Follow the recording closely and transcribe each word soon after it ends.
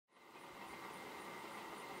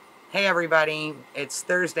Hey everybody, it's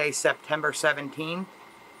Thursday, September 17th.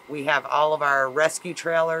 We have all of our rescue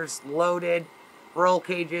trailers loaded, roll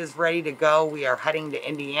cages ready to go. We are heading to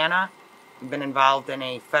Indiana. We've been involved in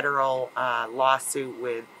a federal lawsuit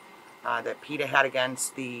with that PETA had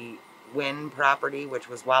against the Wynn property, which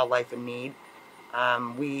was wildlife in need.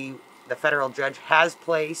 The federal judge has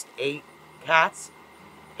placed 8 cats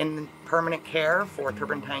in permanent care for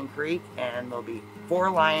Turpentine Creek, and there'll be 4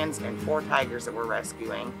 lions and 4 tigers that we're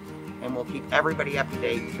rescuing. And we'll keep everybody up to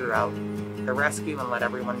date throughout the rescue and let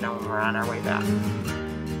everyone know when we're on our way back.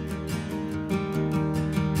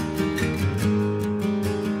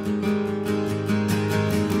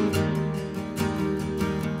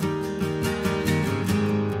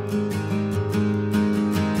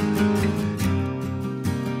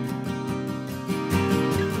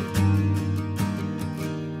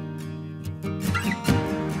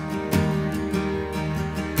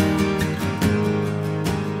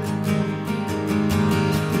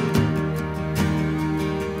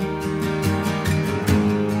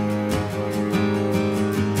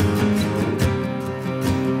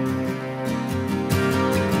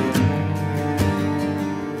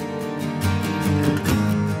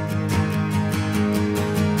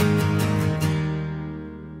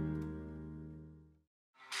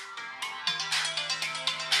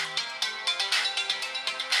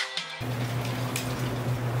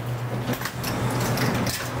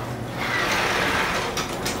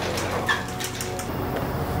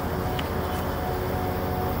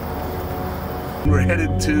 We're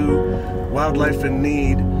headed to Wildlife in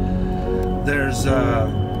Need. There's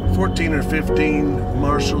 14 or 15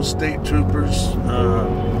 marshals, state troopers,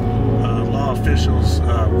 law officials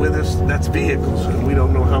with us. That's vehicles, and we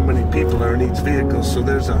don't know how many people are in each vehicle. So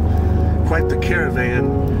there's quite the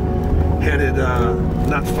caravan headed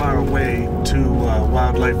not far away to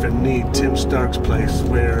Wildlife in Need, Tim Stark's place,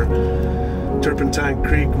 where Turpentine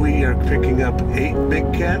Creek, we are picking up 8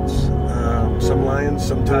 big cats, some lions,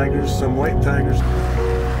 some tigers, some white tigers.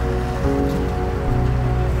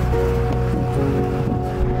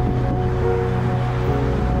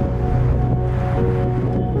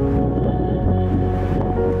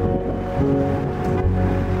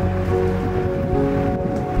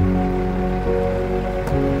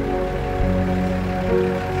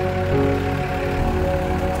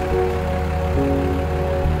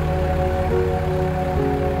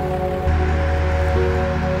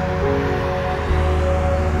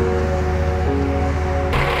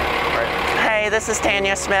 This is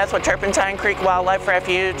Tanya Smith with Turpentine Creek Wildlife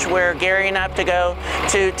Refuge. We're gearing up to go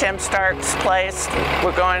to Tim Stark's place.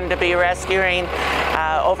 We're going to be rescuing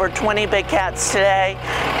over 20 big cats today.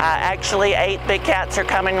 Actually, 8 big cats are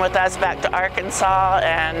coming with us back to Arkansas,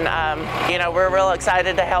 and you know, we're real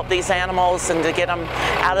excited to help these animals and to get them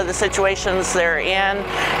out of the situations they're in.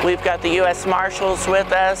 We've got the U.S. Marshals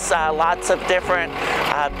with us, lots of different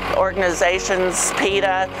organizations.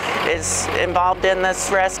 PETA is involved in this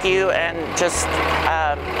rescue, and just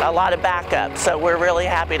a lot of backup. So we're really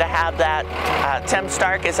happy to have that. Tim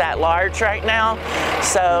Stark is at large right now,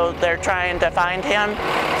 so they're trying to find him.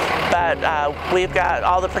 But we've got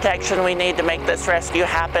all the protection we need to make this rescue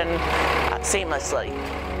happen seamlessly.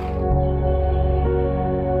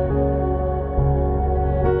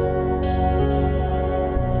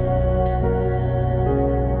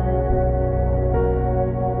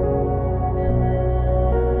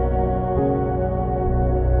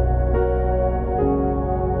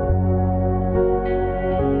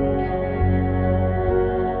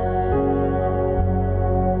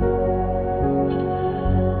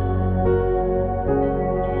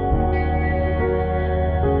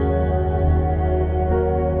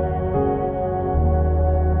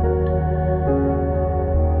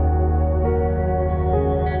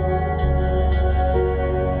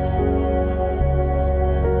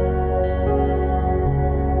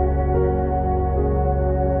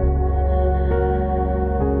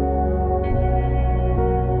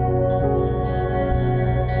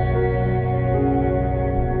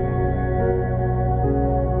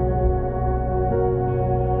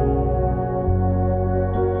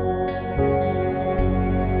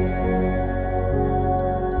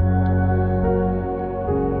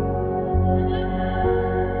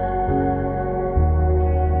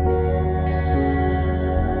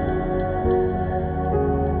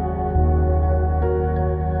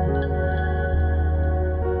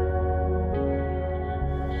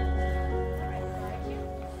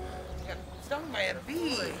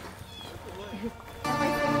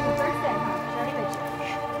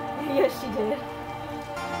 Yes, she did.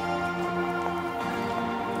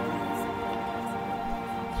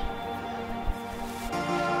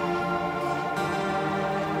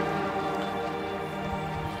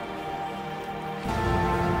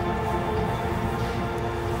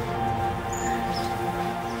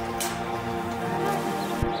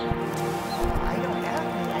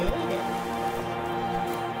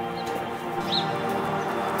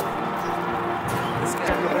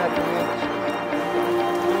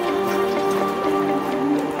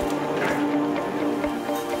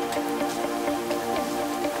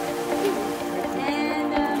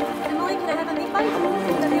 on?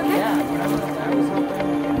 Is that be okay? Yeah, whatever. I was hoping.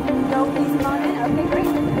 Go ease them on in. Okay, great. I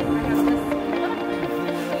got this.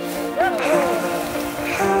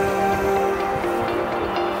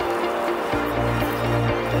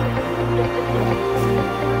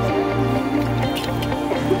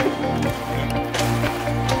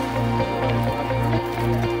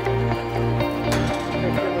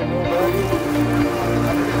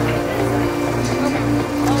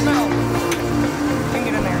 Oh no! You can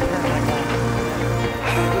get in there and turn like that.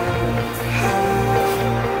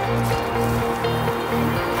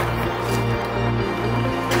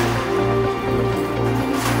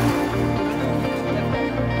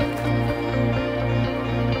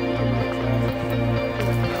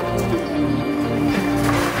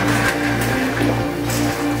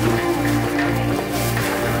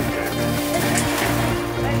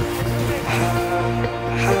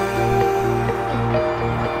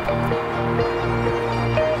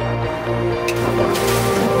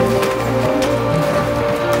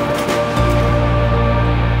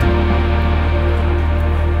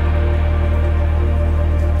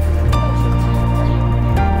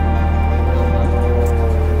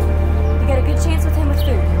 You got a good chance with him with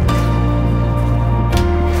food.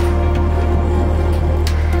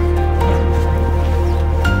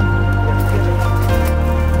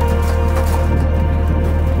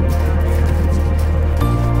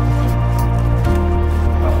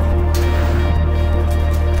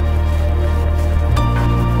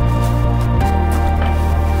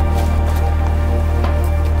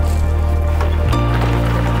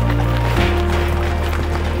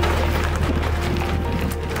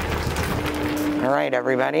 All right,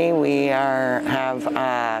 everybody, we have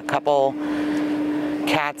a couple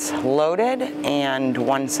cats loaded and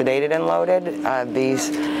one sedated and loaded. These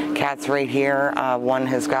cats right here, one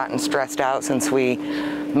has gotten stressed out since we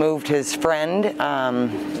moved his friend,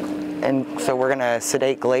 and so we're gonna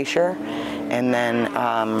sedate Glacier, and then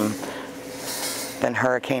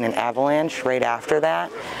Hurricane and Avalanche right after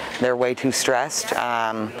that. They're way too stressed.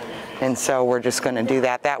 And so we're just going to do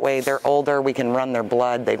that. That way they're older, we can run their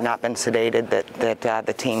blood. They've not been sedated that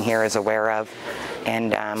the team here is aware of.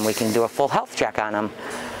 And we can do a full health check on them.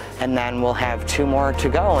 And then we'll have 2 more to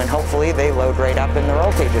go, and hopefully they load right up in the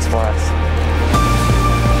roll cages for us.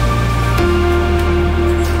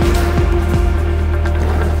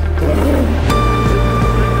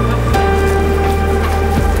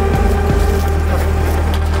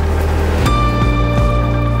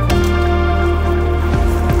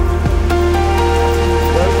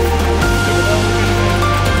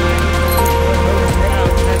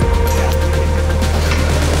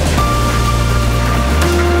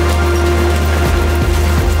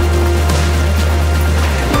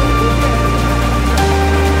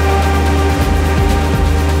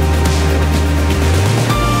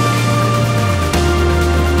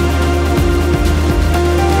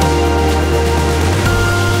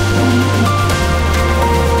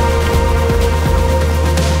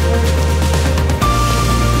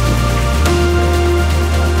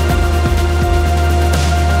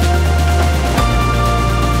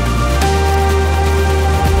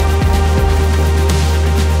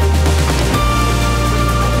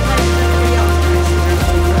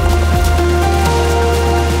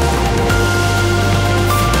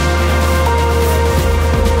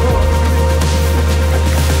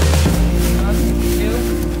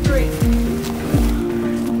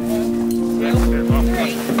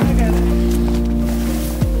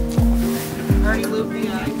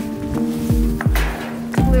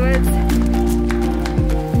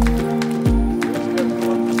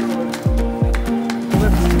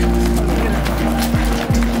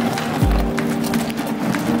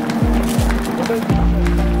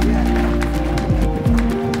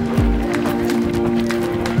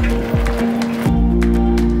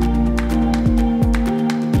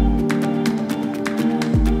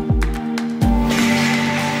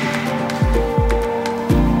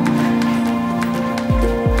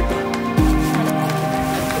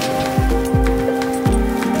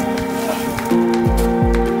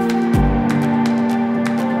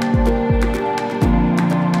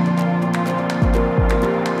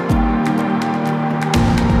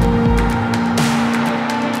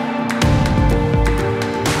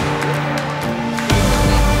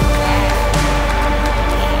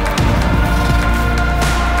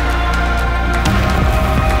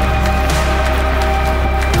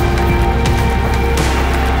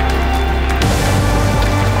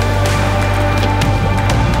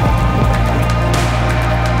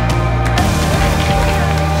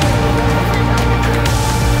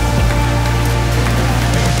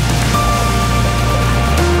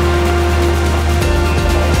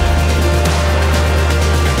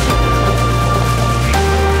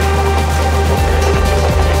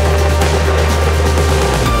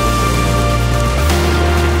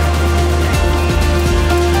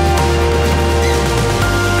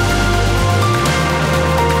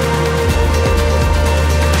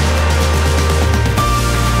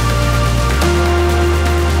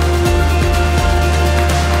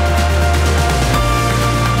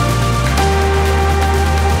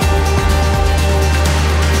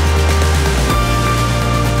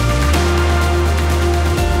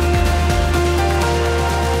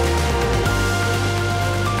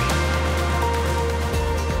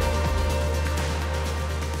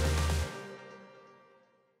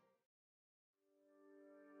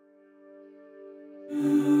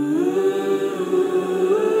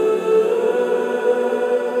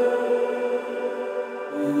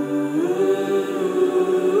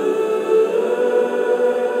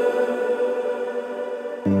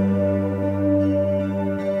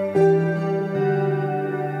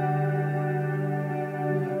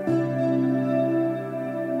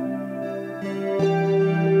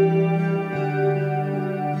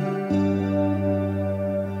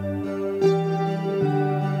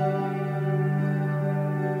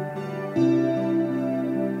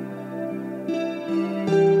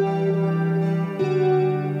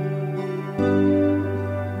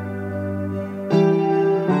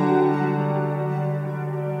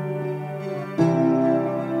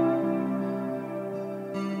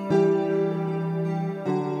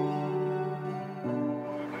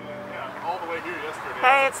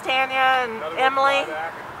 Hey, it's Tanya and Emily.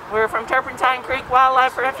 We're from Turpentine Creek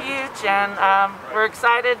Wildlife Refuge, and we're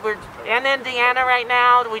excited. We're in Indiana right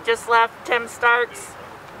now. We just left Tim Stark's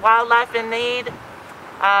Wildlife in Need.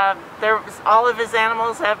 All of his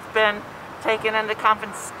animals have been taken into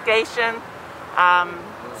confiscation,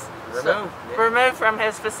 removed from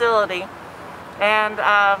his facility. And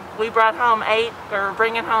we brought home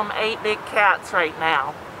bringing home 8 big cats right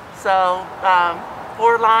now. So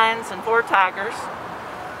 4 lions and 4 tigers.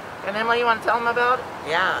 And Emily, you want to tell them about it?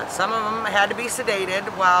 Yeah, some of them had to be sedated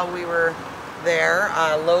while we were there.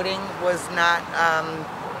 Loading was not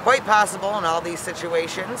quite possible in all these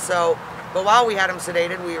situations. But while we had them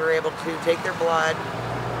sedated, we were able to take their blood.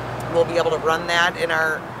 We'll be able to run that in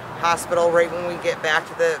our hospital right when we get back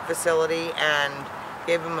to the facility and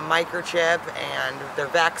give them a microchip and their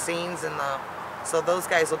vaccines, so those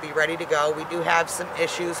guys will be ready to go. We do have some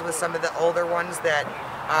issues with some of the older ones that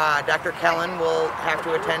Dr. Kellen will have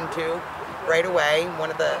to attend to right away. One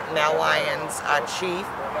of the male lions, Chief,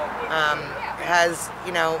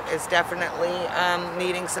 is definitely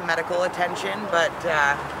needing some medical attention, but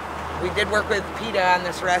we did work with PETA on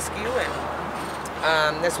this rescue,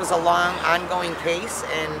 and this was a long ongoing case,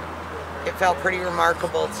 and it felt pretty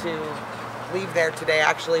remarkable to leave there today.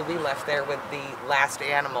 Actually, we left there with the last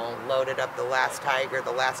animal, loaded up the last tiger,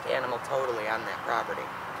 the last animal totally on that property.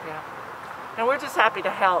 Yeah. And we're just happy to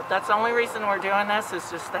help. That's the only reason we're doing this,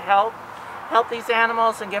 is just to help these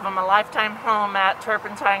animals and give them a lifetime home at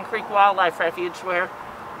Turpentine Creek Wildlife Refuge, where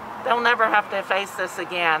they'll never have to face this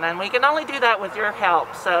again. And we can only do that with your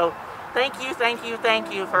help. So thank you, thank you,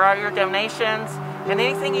 thank you for all your donations and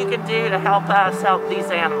anything you can do to help us help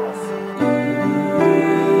these animals.